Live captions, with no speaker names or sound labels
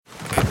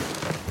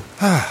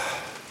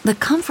The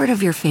comfort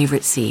of your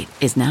favorite seat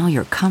is now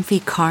your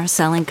comfy car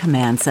selling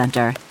command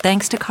center,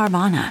 thanks to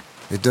Carvana.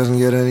 It doesn't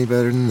get any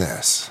better than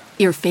this.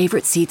 Your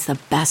favorite seat's the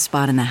best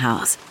spot in the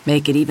house.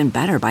 Make it even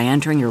better by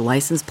entering your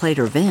license plate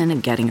or VIN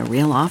and getting a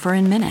real offer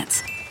in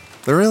minutes.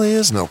 There really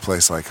is no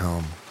place like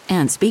home.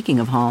 And speaking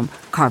of home,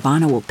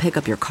 Carvana will pick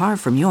up your car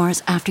from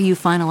yours after you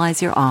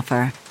finalize your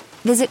offer.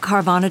 Visit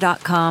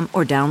Carvana.com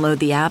or download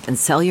the app and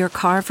sell your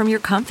car from your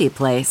comfy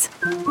place.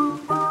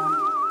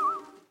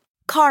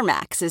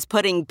 CarMax is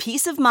putting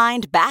peace of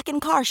mind back in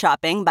car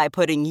shopping by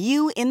putting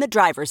you in the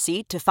driver's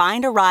seat to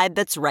find a ride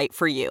that's right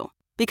for you.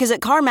 Because at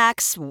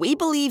CarMax, we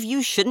believe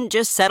you shouldn't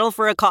just settle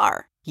for a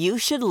car. You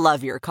should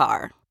love your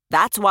car.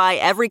 That's why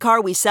every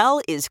car we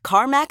sell is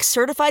CarMax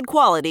certified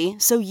quality,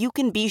 so you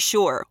can be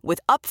sure with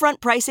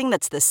upfront pricing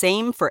that's the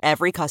same for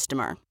every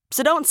customer.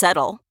 So don't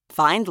settle.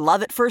 Find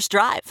love at first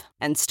drive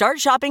and start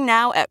shopping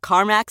now at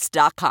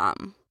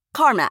CarMax.com.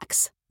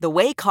 CarMax, the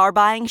way car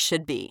buying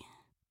should be.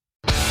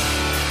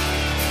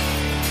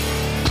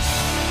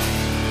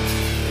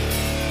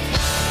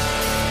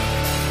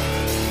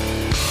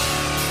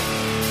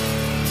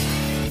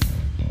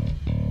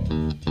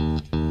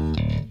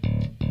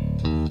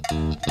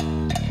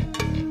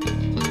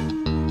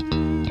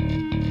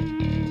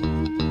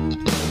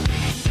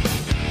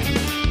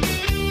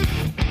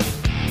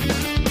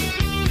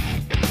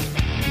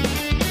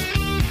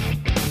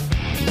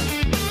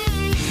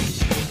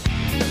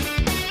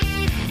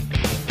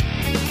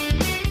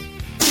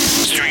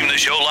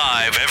 Show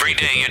live every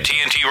day at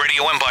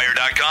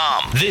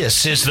TNTRadioEmpire.com.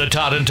 This is the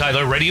Todd and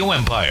Tyler Radio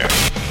Empire.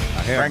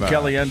 Frank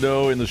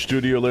Caliendo in the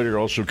studio later.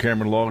 Also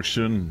Cameron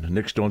Logston.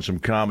 Nick's doing some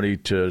comedy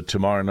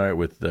tomorrow night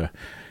with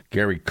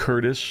Gary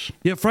Curtis.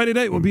 Yeah, Friday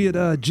night we'll be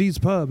at G's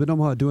Pub in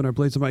Omaha doing our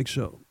Blaze of Mike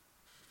show.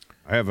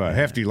 I have a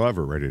hefty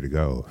lover ready to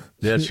go.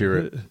 Let's hear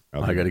it.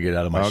 I got to get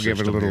out of my system. I'll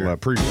give it a little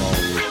pre-roll.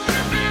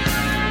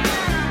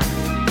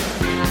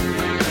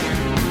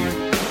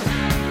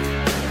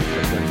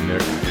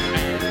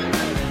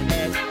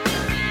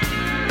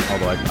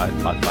 Although I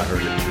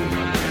heard it too.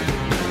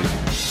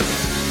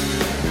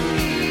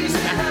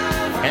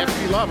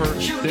 Hefty lover.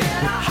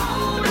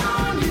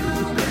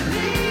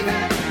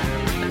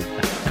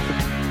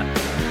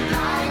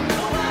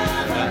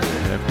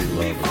 Hefty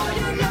lover.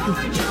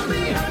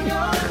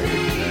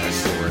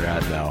 That's where we're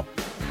at now.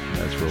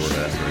 That's where we're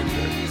at right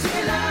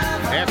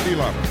there. Hefty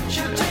lover.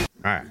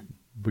 All right.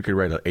 We could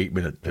write an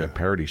 8-minute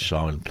parody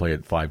song and play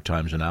it 5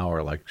 times an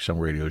hour like some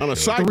radio shows. On a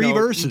side Three note,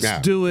 verses. yeah,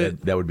 Do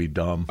it. That would be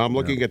dumb. I'm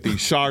looking at the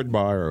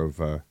sidebar of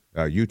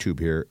YouTube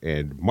here,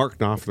 and Mark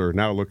Knopfler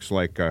now looks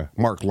like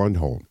Mark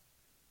Lundholm.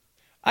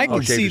 I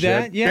can see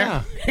that,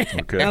 yeah.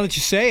 Okay. Now that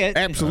you say it.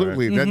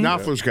 Absolutely. That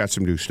Knopfler's got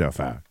some new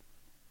stuff out.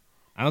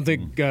 I don't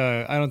think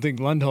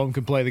Lundholm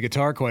can play the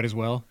guitar quite as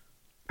well.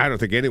 I don't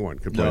think anyone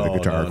can play the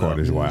guitar quite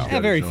as well.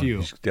 Yeah, very few.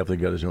 He's definitely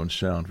got his own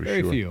sound for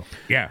Very sure. few.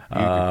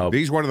 Yeah.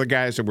 He's one of the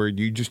guys where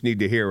you just need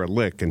to hear a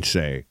lick and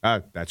say,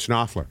 that's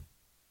Knopfler.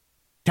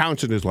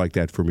 Townsend is like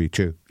that for me,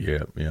 too.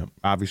 Yeah.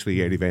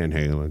 Obviously, Eddie Van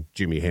Halen,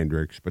 Jimi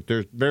Hendrix, but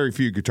there's very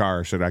few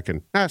guitarists that I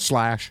can,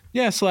 Slash.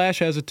 Yeah, Slash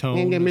has a tone.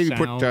 And maybe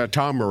sound. put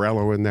Tom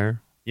Morello in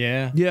there.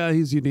 Yeah. Yeah,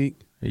 he's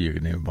unique. You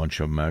can name a bunch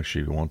of them,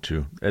 actually, if you want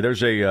to.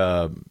 There's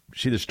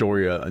see the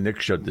story,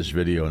 Nick shot this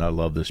video, and I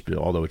love this,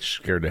 although it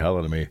scared the hell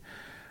out of me.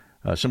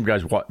 Some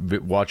guy's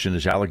watching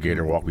this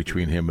alligator walk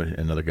between him and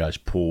another guy's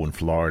pool in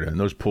Florida. And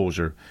those pools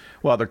are,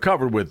 they're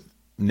covered with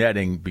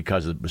netting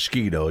because of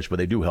mosquitoes, but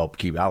they do help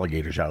keep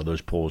alligators out of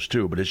those pools,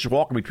 too. But it's just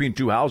walking between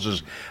two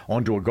houses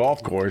onto a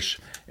golf course,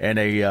 and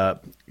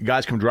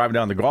guys come driving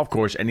down the golf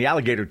course, and the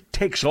alligator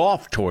takes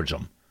off towards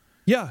them.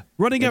 Yeah,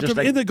 running after him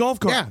in the golf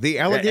cart. Yeah, the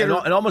alligator.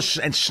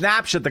 And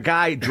snaps at the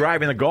guy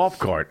driving the golf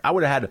cart.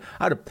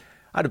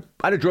 I'd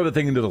have drove the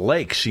thing into the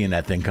lake, seeing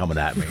that thing coming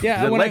at me.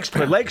 Yeah, the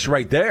lake's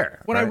right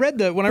there. When I read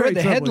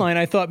the headline,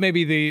 I thought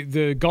maybe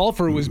the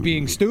golfer was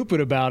being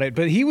stupid about it,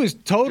 but he was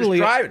totally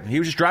driving. He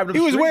was just driving.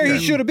 He was where he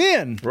should have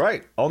been.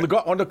 Right on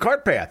the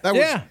cart path. That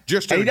was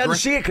just. And he doesn't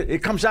see it.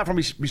 It comes out from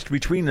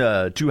between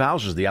the two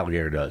houses. The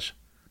alligator does.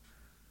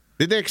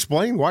 Did they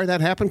explain why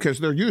that happened? Because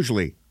they're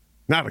usually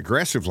not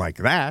aggressive like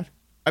that.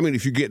 I mean,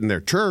 if you get in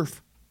their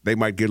turf, they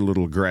might get a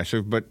little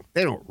aggressive, but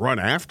they don't run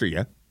after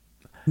you.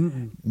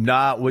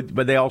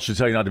 But they also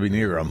tell you not to be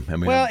near them. I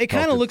mean, it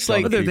kind of looks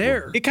like they're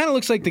there. It kind of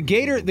looks like the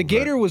gator. The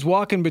gator was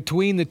walking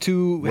between the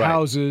two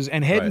houses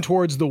and heading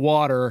towards the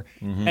water,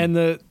 and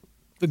the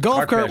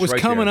golf cart was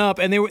coming up,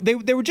 and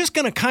they were just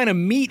going to kind of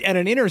meet at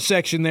an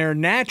intersection there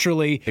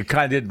naturally. It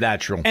kind of did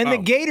natural, and the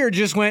gator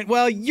just went,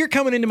 "Well, you're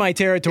coming into my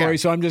territory,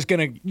 so I'm just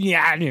going to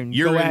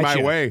you're go in at my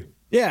you." way."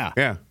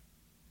 Yeah.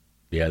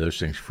 Yeah, those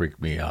things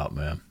freak me out,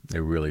 man.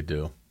 They really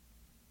do.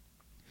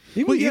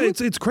 Well, yeah,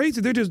 it's crazy.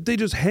 They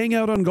just hang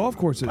out on golf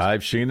courses.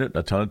 I've seen it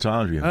a ton of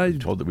times. We've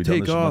told that we've done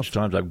this a bunch of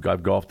times.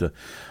 I've golfed a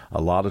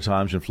lot of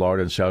times in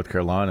Florida and South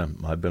Carolina.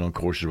 I've been on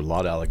courses with a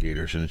lot of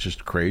alligators, and it's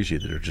just crazy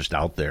that they're just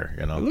out there.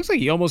 You know, it looks like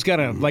you almost got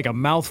a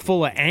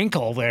mouthful of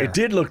ankle there. It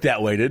did look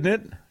that way, didn't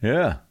it?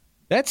 Yeah,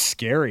 that's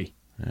scary.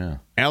 Yeah,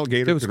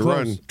 alligator could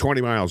run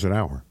 20 miles an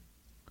hour.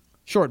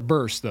 Short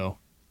burst, though.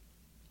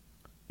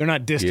 They're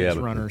not distance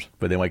runners.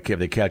 But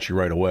they catch you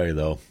right away,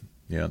 though.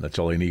 Yeah, that's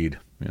all they need.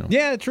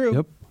 Yeah,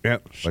 true.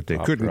 Yep. But they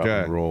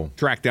couldn't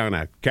track down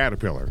a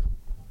caterpillar.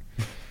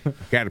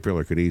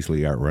 Caterpillar could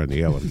easily outrun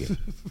the alligator.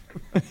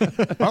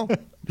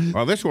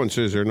 Well, this one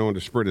says they're known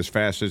to sprint as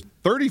fast as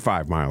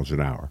 35 miles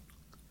an hour.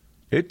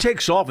 It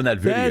takes off in that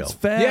video. That's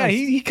fast. Yeah,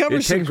 he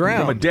covers some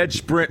ground. From a dead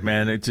sprint,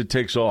 man, it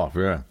takes off,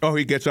 yeah. Oh,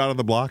 he gets out of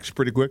the blocks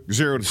pretty quick?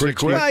 0 to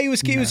 60? Well, he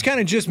was kind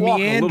of just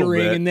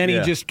meandering, and then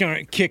he just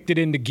kind of kicked it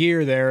into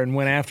gear there and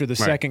went after the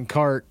second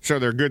cart. So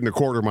they're good in the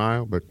quarter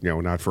mile, but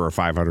not for a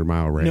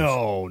 500-mile race.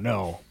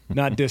 No.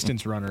 Not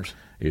distance runners.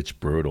 It's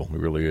brutal. It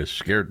really is.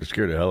 Scared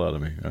the hell out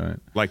of me. All right.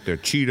 Like the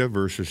cheetah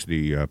versus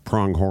the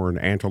pronghorn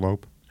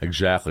antelope.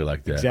 Exactly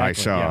like that. I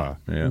saw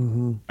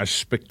a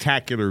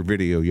spectacular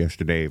video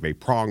yesterday of a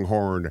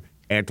pronghorn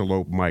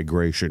antelope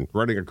migration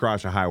running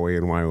across a highway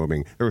in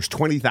Wyoming. There was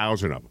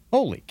 20,000 of them.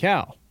 Holy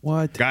cow.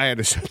 What? Guy had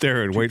to sit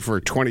there and wait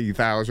for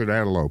 20,000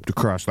 antelope to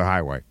cross the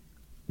highway.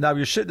 Now, if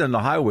you're sitting on the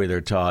highway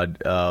there,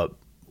 Todd,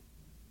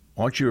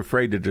 aren't you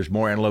afraid that there's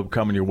more antelope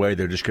coming your way?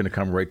 They're just going to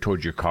come right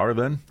towards your car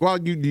then? Well,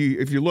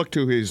 if you look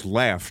to his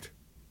left,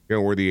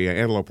 where the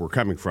antelope were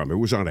coming from, it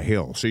was on a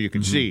hill, so you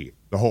could see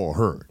the whole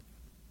herd.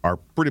 Are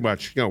pretty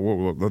much,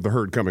 the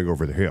herd coming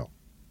over the hill.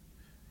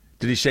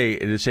 Did it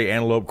say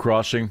antelope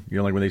crossing?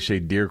 Like when they say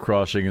deer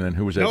crossing, and then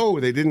who was that? No,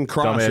 they didn't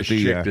cross at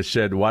the chick that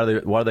said, why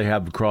do they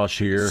have cross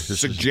here?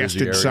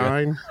 Suggested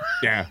sign.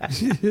 Yeah.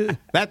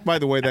 That, by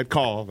the way,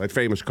 that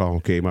famous call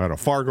came out of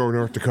Fargo,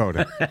 North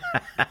Dakota.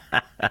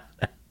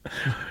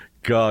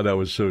 God, that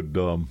was so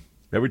dumb.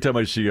 Every time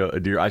I see a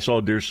deer, I saw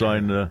a deer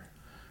sign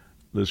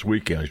this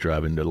weekend. I was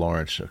driving to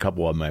Lawrence, a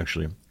couple of them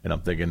actually, and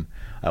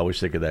I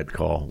always think of that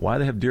call. Why do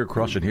they have deer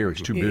crossing here?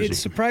 It's too busy. It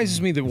surprises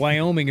me that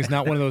Wyoming is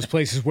not one of those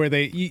places where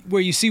they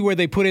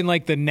put in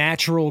like the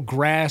natural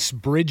grass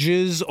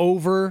bridges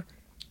over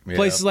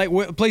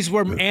places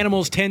where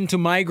animals tend to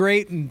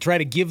migrate and try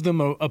to give them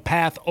a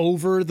path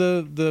over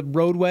the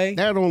roadway.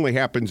 That only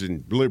happens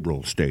in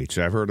liberal states.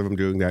 I've heard of them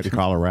doing that in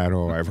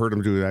Colorado. I've heard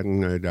them do that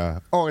in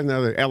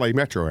the L.A.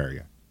 metro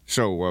area.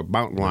 So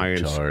mountain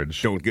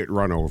lions don't get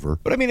run over.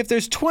 But I mean, if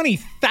there's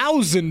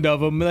 20,000 of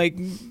them,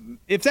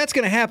 if that's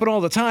going to happen all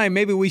the time,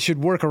 maybe we should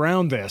work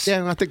around this.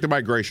 Yeah, I think the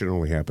migration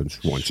only happens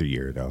once a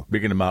year, though.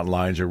 Speaking of mountain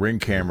lions, a Ring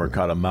camera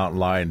caught a mountain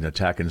lion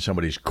attacking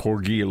somebody's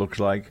corgi, it looks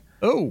like.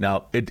 Oh.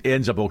 Now, it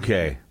ends up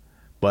okay,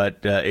 but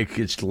it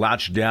gets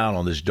latched down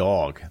on this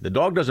dog. The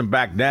dog doesn't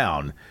back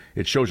down.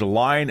 It shows a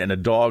lion and a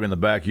dog in the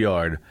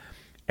backyard,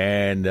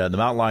 and the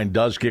mountain lion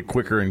does get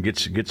quicker and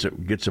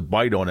gets a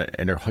bite on it,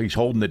 and he's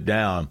holding it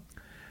down.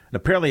 And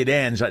apparently it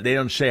ends. They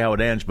don't say how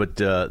it ends, but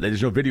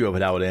there's no video of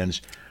it how it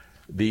ends.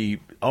 The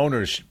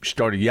owners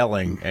started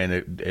yelling,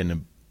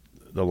 and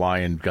the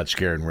lion got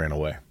scared and ran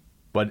away.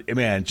 But,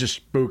 man, just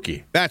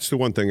spooky. That's the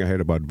one thing I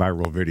hate about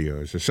viral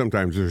videos, is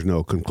sometimes there's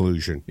no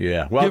conclusion.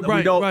 Yeah. Well,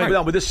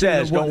 but this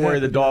says, don't worry,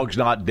 the dog's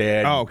not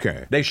dead. Oh,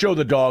 okay. They show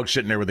the dog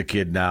sitting there with the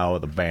kid now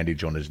with a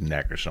bandage on his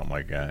neck or something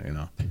like that,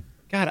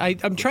 God,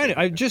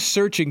 I'm just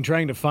searching,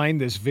 trying to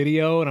find this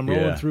video, and I'm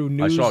rolling through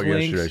news links. I saw it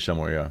links. yesterday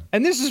somewhere, yeah.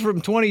 And this is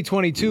from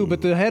 2022,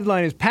 but the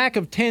headline is Pack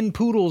of 10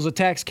 Poodles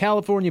Attacks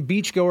California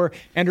Beachgoer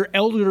and Her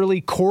Elderly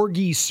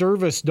Corgi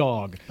Service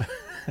Dog.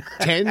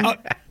 10?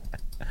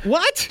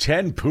 What?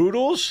 10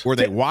 poodles? Were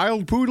they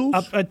wild poodles?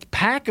 A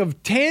pack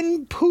of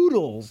 10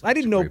 poodles. I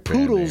didn't know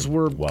poodles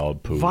were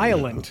wild poodle.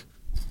 Violent.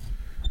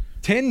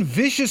 10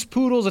 vicious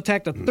poodles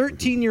attacked a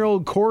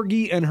 13-year-old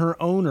corgi and her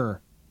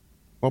owner.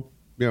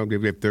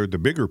 If they're the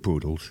bigger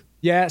poodles.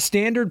 Yeah,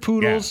 standard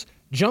poodles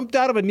jumped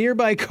out of a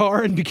nearby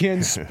car and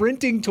began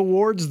sprinting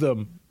towards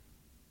them.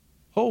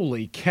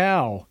 Holy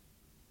cow.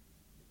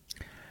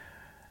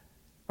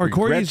 Are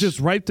corgis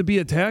just ripe to be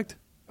attacked?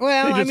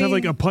 Well, they just have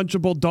like a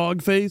punchable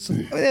dog face?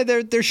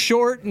 They're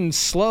short and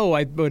slow,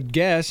 I would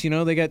guess.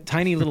 They got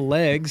tiny little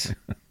legs.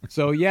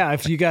 So, yeah,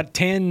 if you got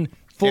 10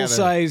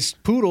 full-size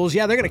poodles,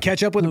 they're going to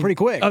catch up with them pretty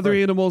quick. Other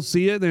animals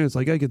see it, and it's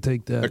like, I could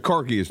take that. A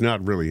corgi is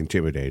not really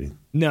intimidating.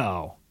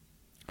 No.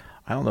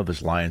 I don't know if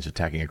this lion's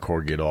attacking a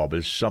corgi at all, but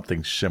it's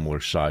something similar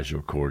size to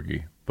a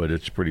corgi. But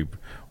it's a pretty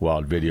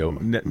wild video.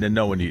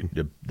 Knowing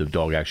the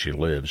dog actually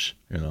lives,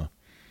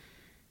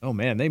 Oh,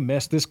 man, they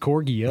messed this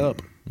corgi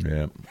up.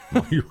 Yeah.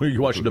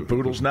 You watching the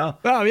poodles now?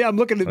 Oh, yeah, I'm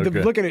looking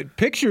at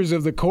pictures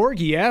of the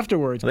corgi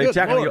afterwards. Are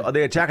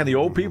they attacking the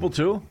old people,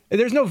 too?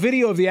 There's no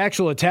video of the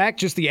actual attack,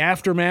 just the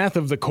aftermath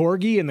of the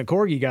corgi, and the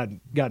corgi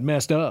got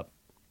messed up.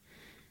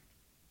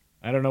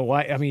 I don't know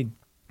why. I mean,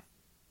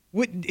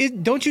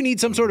 don't you need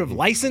some sort of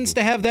license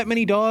to have that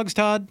many dogs,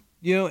 Todd?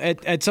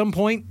 At some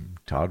point?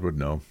 Todd would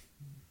know.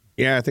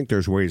 Yeah, I think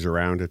there's ways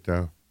around it,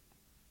 though.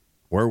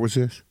 Where was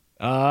this?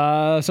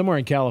 Somewhere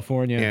in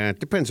California. Yeah, it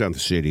depends on the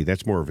city.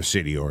 That's more of a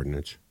city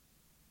ordinance.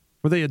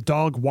 Were they a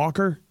dog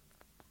walker?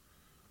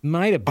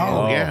 Might have been.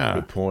 Oh, yeah.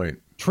 Good point.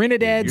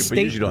 Trinidad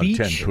State usually Beach.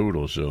 Don't 10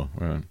 poodles, so.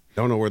 Right.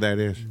 Don't know where that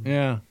is.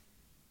 Yeah.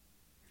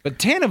 But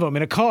 10 of them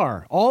in a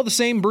car, all the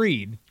same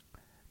breed.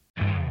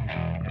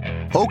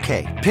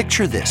 Okay,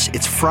 picture this.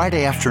 It's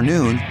Friday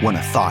afternoon when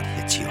a thought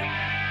hits you.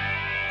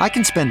 I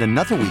can spend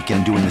another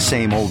weekend doing the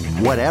same old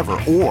whatever,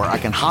 or I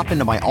can hop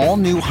into my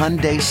all-new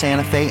Hyundai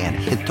Santa Fe and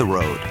hit the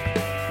road.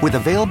 With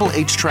available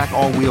H-Track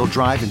all-wheel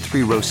drive and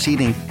 3-row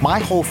seating, my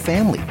whole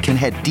family can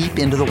head deep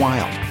into the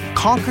wild.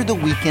 Conquer the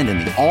weekend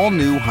in the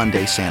all-new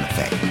Hyundai Santa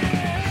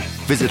Fe.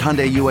 Visit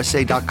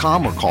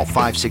HyundaiUSA.com or call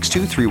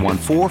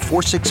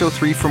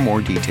 562-314-4603 for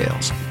more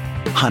details.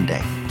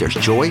 Hyundai, there's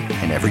joy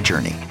in every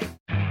journey.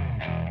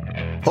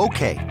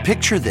 Okay,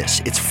 picture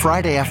this. It's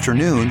Friday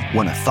afternoon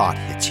when a thought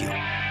hits you.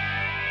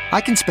 I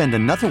can spend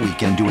another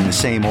weekend doing the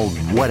same old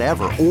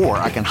whatever, or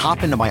I can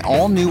hop into my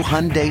all-new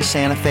Hyundai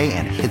Santa Fe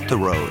and hit the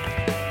road.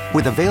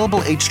 With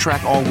available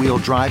H-Track all-wheel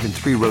drive and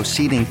 3-row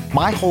seating,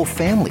 my whole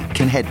family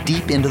can head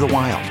deep into the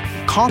wild.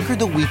 Conquer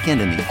the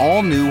weekend in the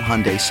all-new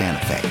Hyundai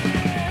Santa Fe.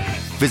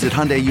 Visit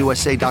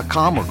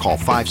HyundaiUSA.com or call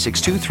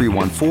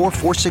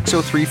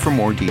 562-314-4603 for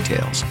more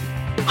details.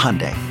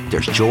 Hyundai,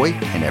 there's joy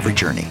in every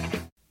journey.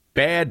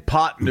 Bad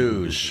pot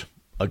news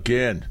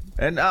again.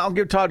 And I'll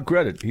give Todd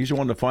credit. He's the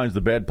one that finds the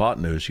bad pot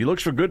news. He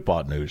looks for good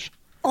pot news.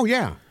 Oh,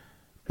 yeah.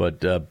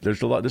 But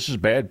there's a lot. This is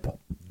bad pot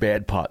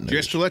news.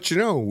 Just to let you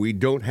know, we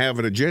don't have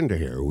an agenda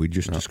here. We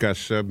just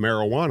discuss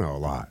marijuana a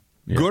lot,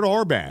 good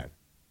or bad.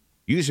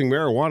 Using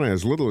marijuana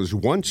as little as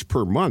once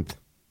per month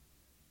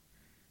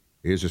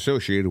is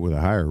associated with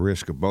a higher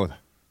risk of both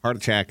heart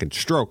attack and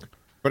stroke.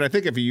 But I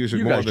think if you use it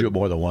you guys do it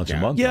more than once a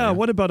month. Yeah,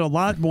 what about a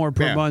lot more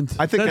per month?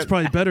 I think that's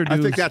probably better news.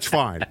 I think that's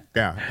fine.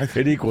 Yeah,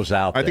 it equals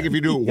out. I think if you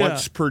do it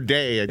once per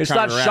day, it's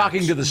not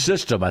shocking to the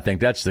system. I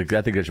think that's what you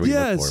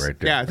look for right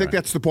there. Yeah, I think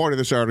that's the point of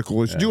this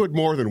article: is do it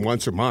more than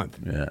once a month.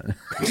 Yeah,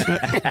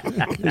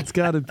 it's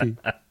got to be.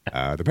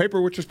 The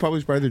paper, which is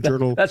published by the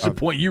Journal, that's the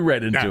point you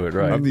read into it,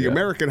 right? Of the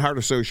American Heart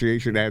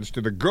Association, adds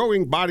to the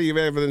growing body of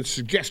evidence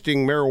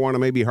suggesting marijuana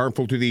may be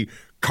harmful to the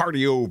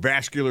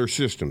cardiovascular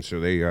system.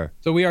 So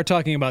we are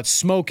talking about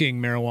smoking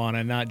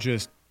marijuana, not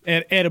just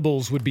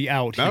edibles would be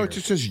out here. No, it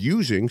just says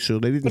using, so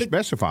they didn't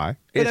specify.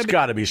 It's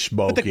got to be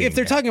smoking. If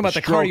they're talking about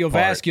the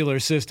cardiovascular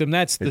system,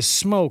 that's the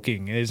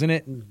smoking, isn't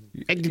it?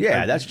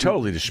 Yeah, that's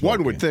totally the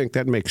smoking. One would think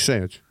that makes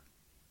sense.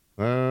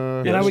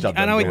 And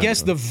I would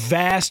guess the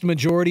vast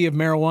majority of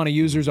marijuana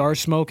users are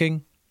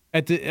smoking.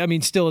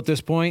 Still at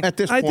this point. At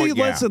this point, I think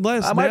less and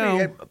less now.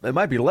 It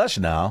might be less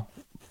now.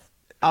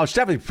 Oh, it's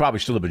definitely probably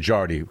still the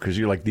majority because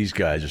you're like these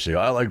guys that say,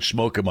 I like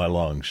smoke in my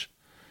lungs.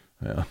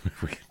 Yeah,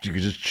 you can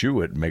just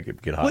chew it and make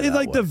it get hot. Well,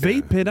 like the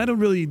vape pen,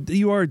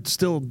 you are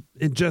still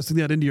ingesting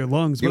that into your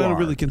lungs, but I don't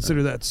really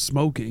consider that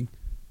smoking.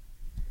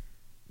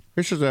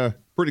 This is a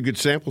pretty good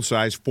sample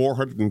size,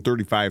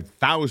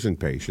 435,000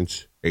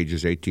 patients,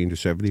 ages 18 to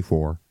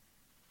 74.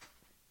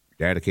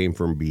 Data came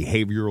from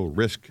Behavioral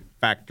Risk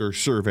Factor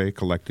Survey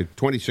collected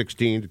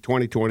 2016 to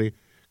 2020.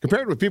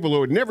 Compared with people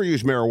who had never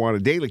used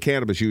marijuana, daily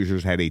cannabis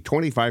users had a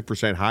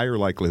 25% higher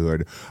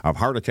likelihood of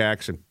heart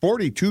attacks and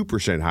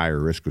 42% higher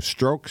risk of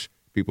strokes.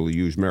 People who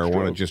use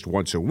marijuana just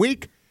once a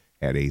week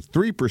had a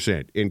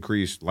 3%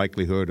 increased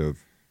likelihood of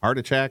heart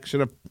attacks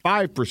and a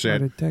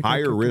 5%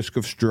 higher risk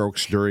of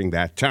strokes during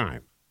that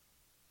time.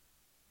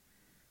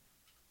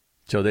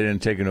 So they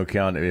didn't take into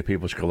account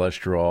people's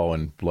cholesterol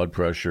and blood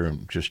pressure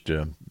and just,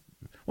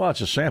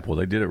 it's a sample.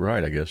 They did it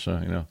right, I guess,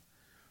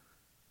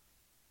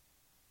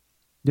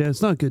 Yeah,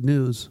 it's not good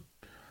news.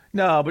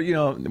 No, but,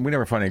 we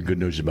never find any good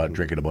news about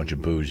drinking a bunch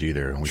of booze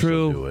either. And we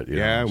still do it. We've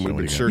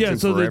been searching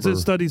so forever. does the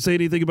study say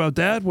anything about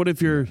that? What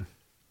if you're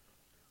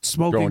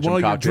smoking while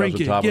you're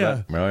drinking?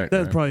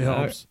 That probably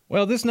helps.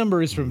 Well, this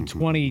number is from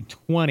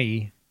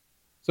 2020,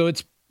 so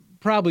it's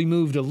probably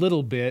moved a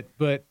little bit,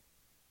 but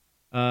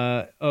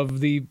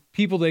of the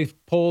people they've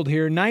polled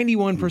here,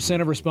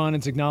 91% of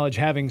respondents acknowledge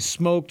having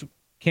smoked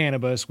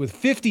cannabis, with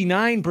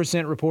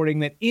 59% reporting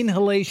that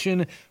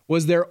inhalation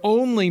was their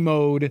only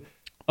mode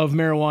of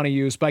marijuana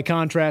use. By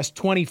contrast,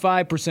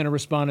 25% of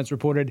respondents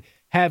reported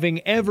having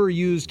ever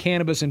used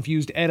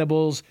cannabis-infused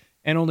edibles,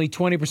 and only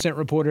 20%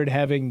 reported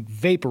having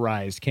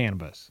vaporized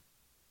cannabis.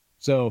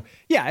 So,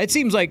 it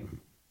seems like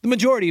the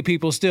majority of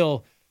people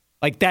still,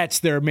 that's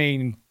their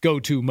main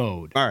go-to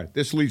mode. All right,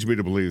 this leads me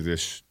to believe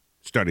this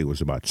study was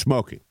about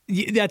smoking.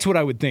 That's what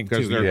I would think, too.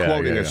 Because they're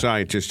quoting a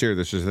scientist here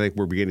that says, I think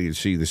we're beginning to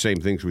see the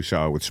same things we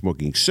saw with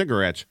smoking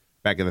cigarettes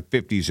back in the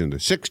 50s and the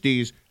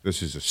 60s.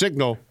 This is a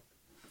signal.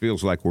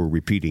 Feels like we're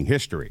repeating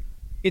history.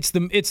 It's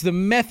the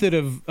method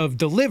of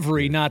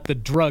delivery, not the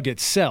drug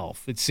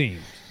itself, it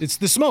seems. It's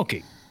the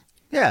smoking.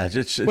 Yeah,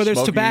 it's whether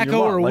it's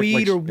tobacco or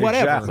weed or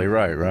whatever. Exactly,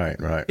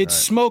 right. It's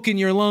smoke in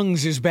your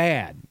lungs is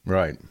bad.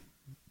 Right.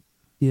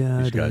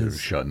 Yeah, these guys are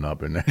shutting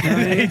up in there.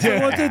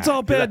 It's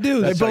all bad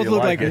news. They both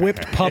look like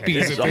whipped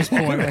puppies at this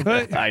point.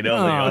 I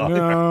know they are.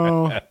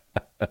 No.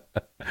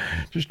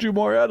 Just do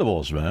more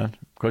edibles, man.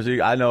 Because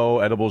I know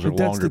edibles are a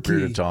longer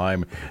period of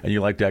time, and you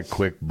like that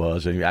quick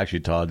buzz. And actually,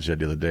 Todd said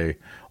the other day,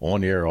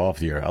 on the air, off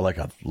the air, I like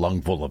a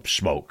lung full of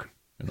smoke.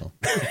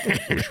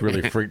 Which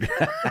really freaked.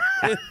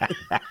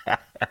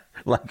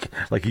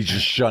 like he's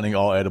just shunning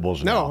all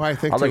edibles. No, now. I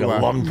think I like a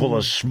lung full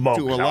of smoke.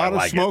 To a lot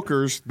of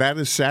smokers, that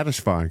is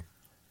satisfying.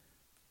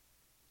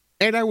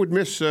 And I would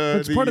miss.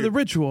 That's part of the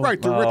ritual.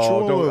 Right, the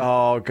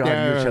ritual. God,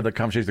 you just had the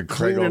conversation.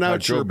 Cleaning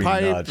out your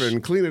pipe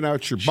and cleaning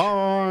out your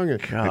bong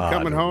and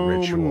coming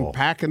home and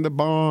packing the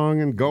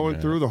bong and going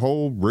through the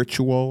whole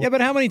ritual. Yeah,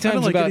 but how many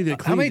times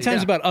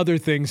about other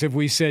things have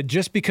we said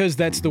just because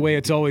that's the way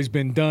it's always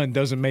been done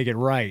doesn't make it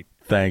right?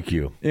 Thank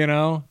you. You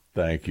know?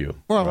 Thank you.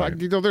 Well,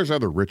 there's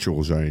other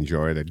rituals I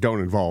enjoy that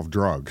don't involve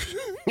drugs.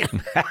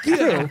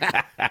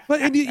 Yeah.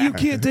 But you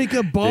can't take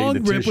a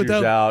bong rip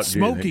without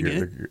smoking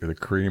it. The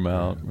cream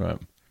out, right?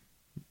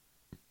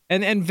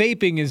 And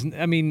vaping is,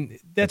 I mean,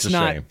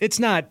 it's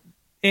not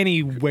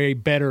any way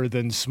better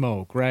than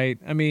smoke, right?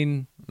 I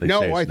mean,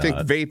 I think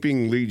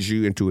vaping leads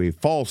you into a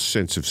false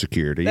sense of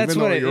security. Even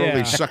though you're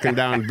only sucking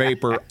down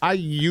vapor. I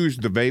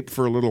used the vape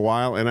for a little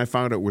while, and I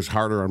found it was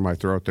harder on my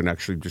throat than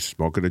actually just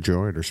smoking a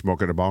joint or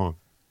smoking a bong.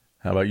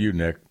 How about you,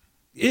 Nick?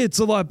 It's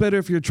a lot better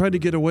if you're trying to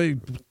get away,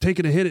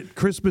 taking a hit at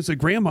Christmas at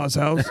Grandma's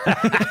house.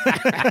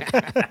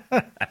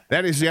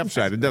 That is the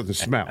upside. It doesn't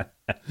smell.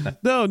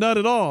 No, not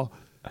at all.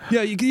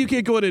 Yeah, you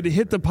can't go in and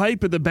hit the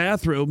pipe in the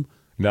bathroom.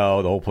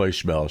 No, the whole place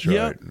smells, right?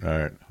 Yep. All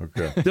right,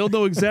 okay. They'll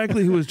know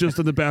exactly who was just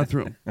in the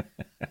bathroom.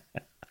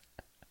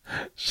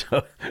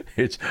 So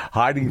it's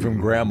hiding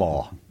from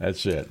Grandma.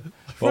 That's it.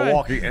 Well, Right.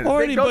 walking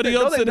Or anybody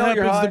else that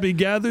happens high? to be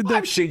gathered there.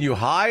 I've seen you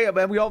high. I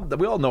mean, we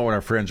all know when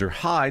our friends are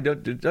high.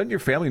 Doesn't your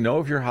family know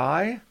if you're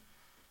high?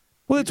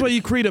 Well, that's why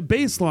you create a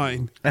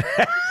baseline. I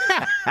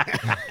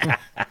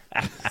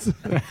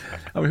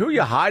mean, who are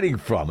you hiding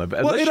from?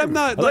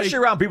 Unless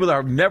you're around people that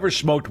have never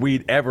smoked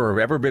weed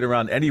ever been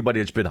around anybody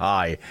that's been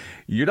high,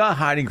 you're not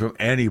hiding from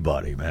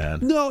anybody, man.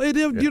 No,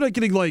 you're not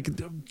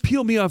getting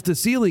peel me off the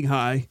ceiling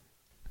high.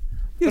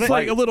 It's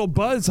like a little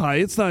buzz high.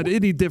 It's not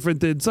any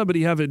different than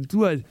somebody having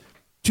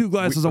 2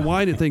 glasses of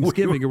wine at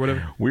Thanksgiving or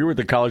whatever. We were at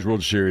the College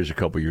World Series a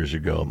couple years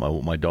ago.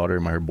 My daughter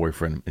and her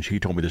boyfriend, and she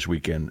told me this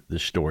weekend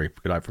this story,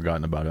 because I'd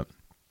forgotten about it.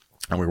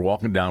 And we were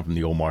walking down from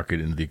the old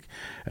market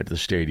at the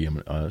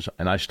stadium,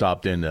 and I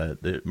stopped in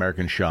the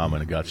American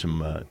Shaman and got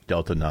some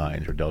Delta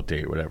 9s or Delta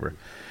 8, whatever.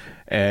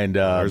 And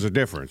there's a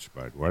difference,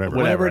 but whatever.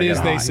 Whatever it is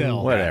they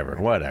sell.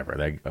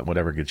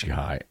 Whatever gets you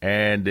high.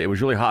 And it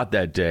was really hot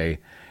that day.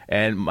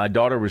 And my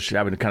daughter was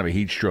having kind of a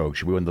heat stroke.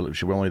 She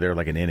was only there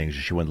like an innings.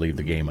 She wouldn't leave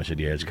the game. I said,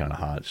 "Yeah, it's kind of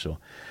hot."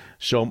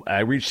 So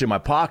I reached in my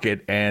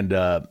pocket, and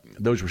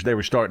they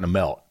were starting to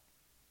melt.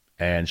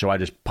 And so I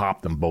just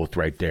popped them both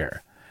right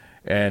there.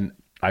 And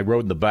I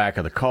rode in the back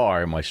of the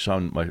car, and my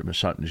son,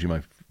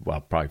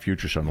 probably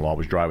future son-in-law,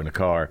 was driving the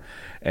car,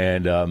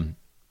 and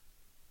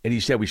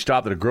he said we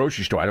stopped at a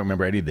grocery store. I don't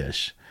remember any of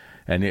this,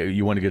 and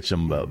you want to get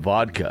some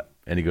vodka.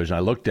 And he goes, I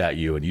looked at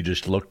you, and you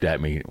just looked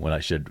at me when I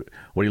said,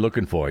 what are you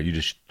looking for? You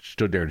just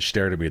stood there and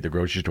stared at me at the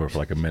grocery store for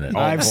like a minute.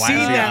 I've seen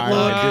that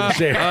look.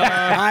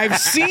 I've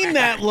seen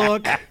that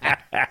look.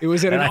 It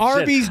was at an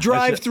Arby's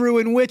drive-thru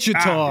in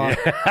Wichita.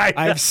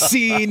 I've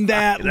seen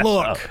that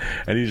look.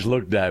 And he just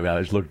looked at me. I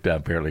just looked at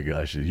apparently.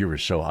 I said, you were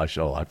so high.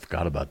 I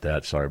forgot about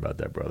that. Sorry about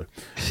that, brother.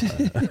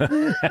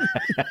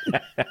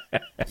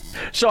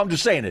 So I'm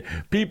just saying it.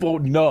 People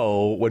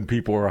know when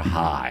people are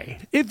high.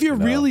 If you're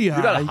really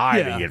high. You're not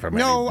hiding it from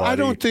anybody. I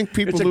don't think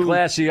people It's a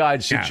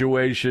classy-eyed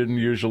situation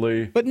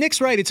usually. But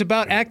Nick's right. It's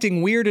about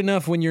acting weird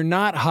enough when you're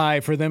not high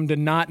for them to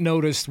not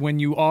notice when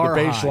you are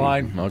the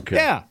baseline. high. Okay.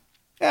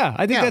 Yeah,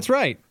 I think that's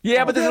right.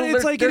 Yeah, but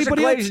there's a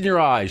glaze in your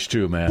eyes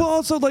too, man. Well,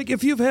 also,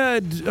 if you've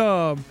had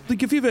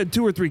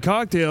 2 or 3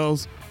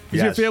 cocktails,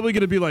 is your family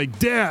going to be like,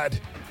 Dad,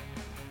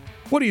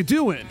 what are you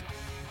doing?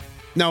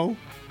 No.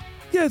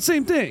 Yeah,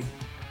 same thing.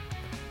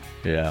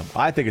 Yeah,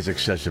 I think it's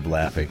excessive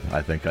laughing.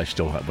 I think I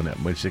still have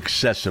when it's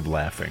excessive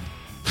laughing.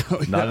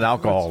 Not an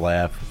alcohol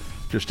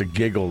laugh, just a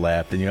giggle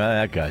laugh. Then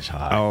that guy's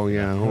high. Oh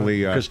yeah, only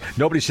because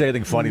nobody said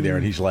anything funny there,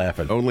 and he's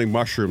laughing. Only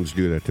mushrooms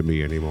do that to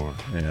me anymore.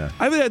 Yeah,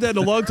 I haven't had that in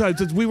a long time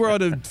since we were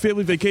on a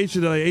family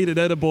vacation and I ate an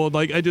edible and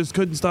I just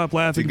couldn't stop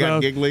laughing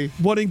about giggly?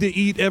 Wanting to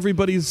eat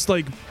everybody's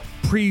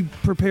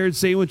pre-prepared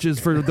sandwiches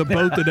for the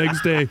boat the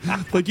next day.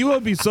 You know what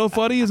would be so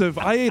funny is if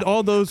I ate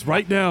all those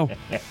right now,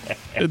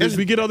 and then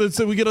we get on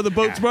the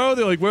boat tomorrow.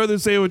 They're like, "Where are the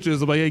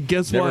sandwiches?" I'm like, "Hey,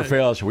 guess Never what?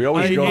 fails. We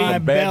always go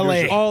from bad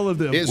news. All of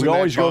them. Isn't we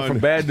always that go fun? from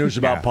bad news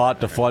about pot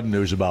to fun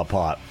news about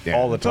pot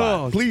all the time.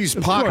 Oh, Please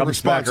pot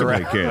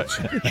responsibly, kids.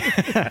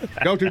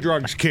 Don't do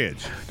drugs,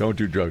 kids. Don't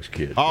do drugs,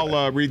 kids.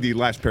 I'll read the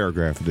last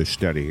paragraph of this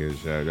study.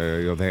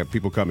 They have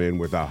people come in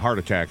with heart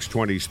attacks,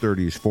 20s,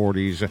 30s,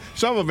 40s.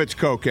 Some of it's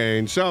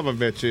cocaine. Some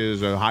of it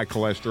is high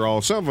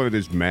cholesterol. Some of it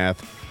is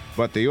meth.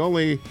 But the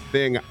only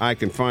thing I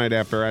can find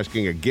after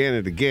asking again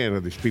and again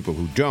of these people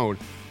who don't,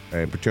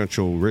 and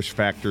potential risk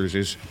factors,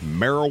 is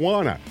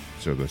marijuana.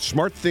 So the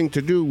smart thing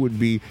to do would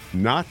be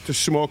not to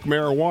smoke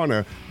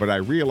marijuana, but I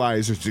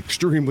realize it's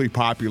extremely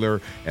popular,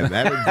 and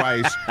that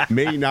advice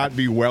may not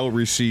be well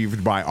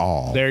received by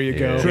all. There you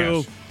go. True.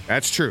 Yes,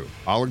 that's true.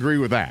 I'll agree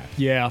with that.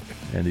 Yeah.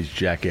 And these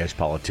jackass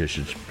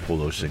politicians pull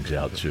those things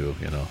out too,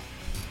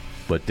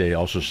 But they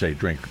also say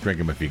drink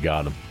them if you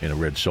got them in a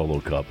red Solo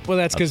cup. Well,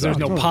 that's because there's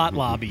no pot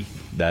lobby.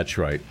 That's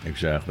right.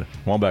 Exactly.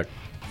 Come on back.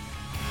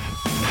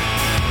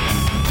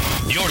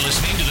 You're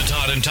listening to the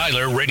Todd and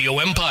Tyler Radio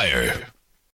Empire.